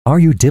Are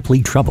you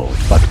deeply troubled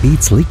but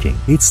beads leaking,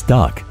 beads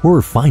stuck,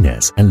 poor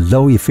fineness, and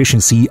low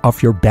efficiency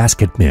of your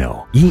basket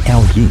mill?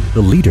 ELE,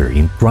 the leader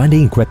in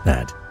grinding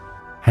equipment,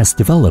 has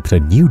developed a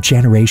new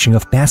generation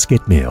of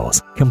basket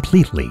mills,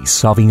 completely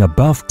solving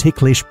above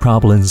ticklish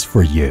problems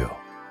for you.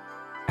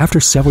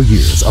 After several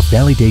years of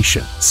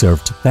validation,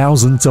 served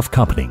thousands of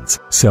companies,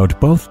 sold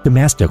both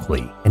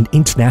domestically and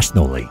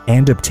internationally,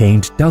 and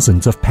obtained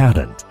dozens of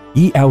patents,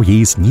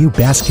 ELE's new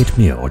basket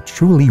mill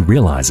truly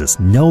realizes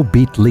no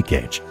bead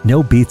leakage,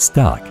 no bead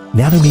stuck,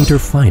 nanometer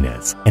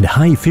fineness, and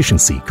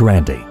high-efficiency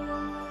grinding.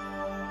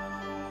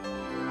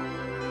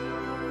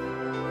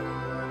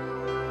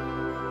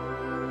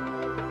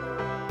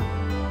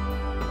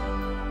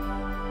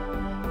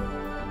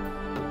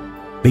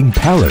 The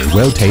impeller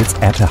rotates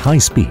at a high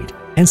speed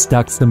and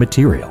stocks the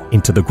material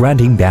into the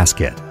grinding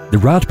basket. The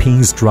rod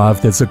pins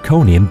drive the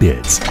zirconium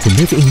beads to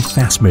move in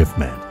fast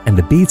movement, and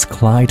the beads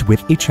collide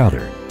with each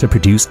other to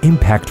produce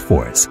impact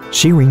force,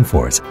 shearing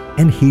force,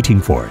 and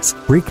heating force,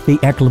 break the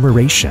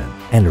agglomeration,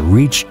 and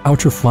reach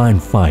ultrafine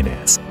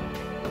fineness.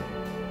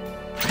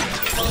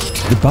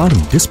 The bottom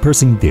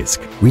dispersing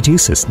disc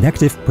reduces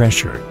negative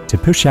pressure to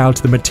push out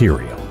the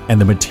material, and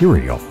the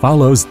material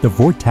follows the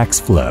vortex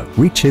flow,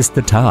 reaches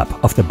the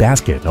top of the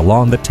basket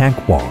along the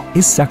tank wall,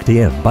 is sucked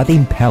in by the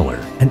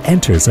impeller, and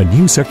enters a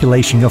new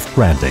circulation of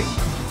grinding.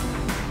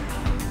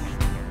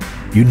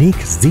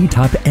 Unique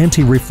Z-type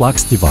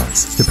anti-reflux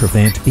device to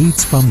prevent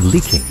beads from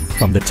leaking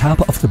from the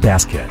top of the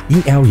basket.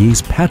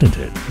 ELE's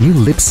patented new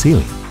lip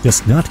sealing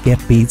does not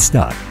get beads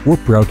stuck or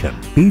broken.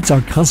 Beads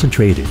are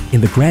concentrated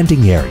in the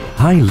grinding area,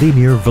 high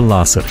linear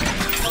velocity.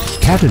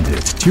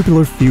 Patented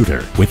tubular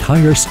filter with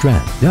higher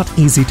strength, not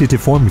easy to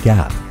deform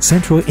gap,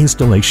 central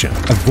installation,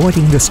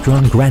 avoiding the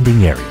strong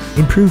grinding area,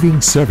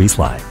 improving service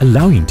life,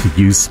 allowing to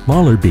use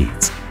smaller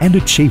beads, and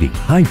achieving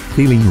high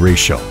filling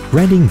ratio.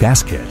 Grinding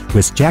basket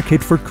with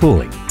jacket for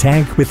cooling,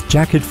 tank with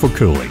jacket for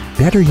cooling,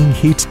 better in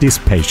heat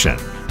dissipation.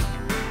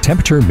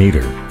 Temperature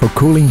meter for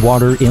cooling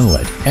water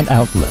inlet and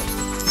outlet.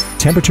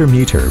 Temperature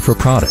meter for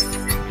product,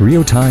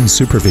 real-time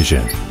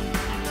supervision.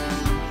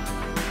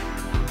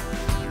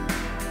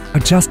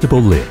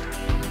 Adjustable lid.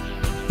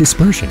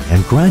 Dispersion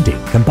and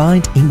grinding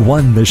combined in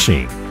one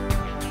machine.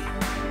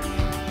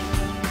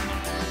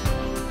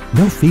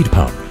 No feed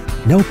pump,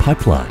 no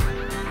pipeline.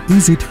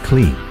 Easy to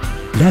clean,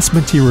 less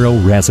material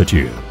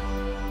residue.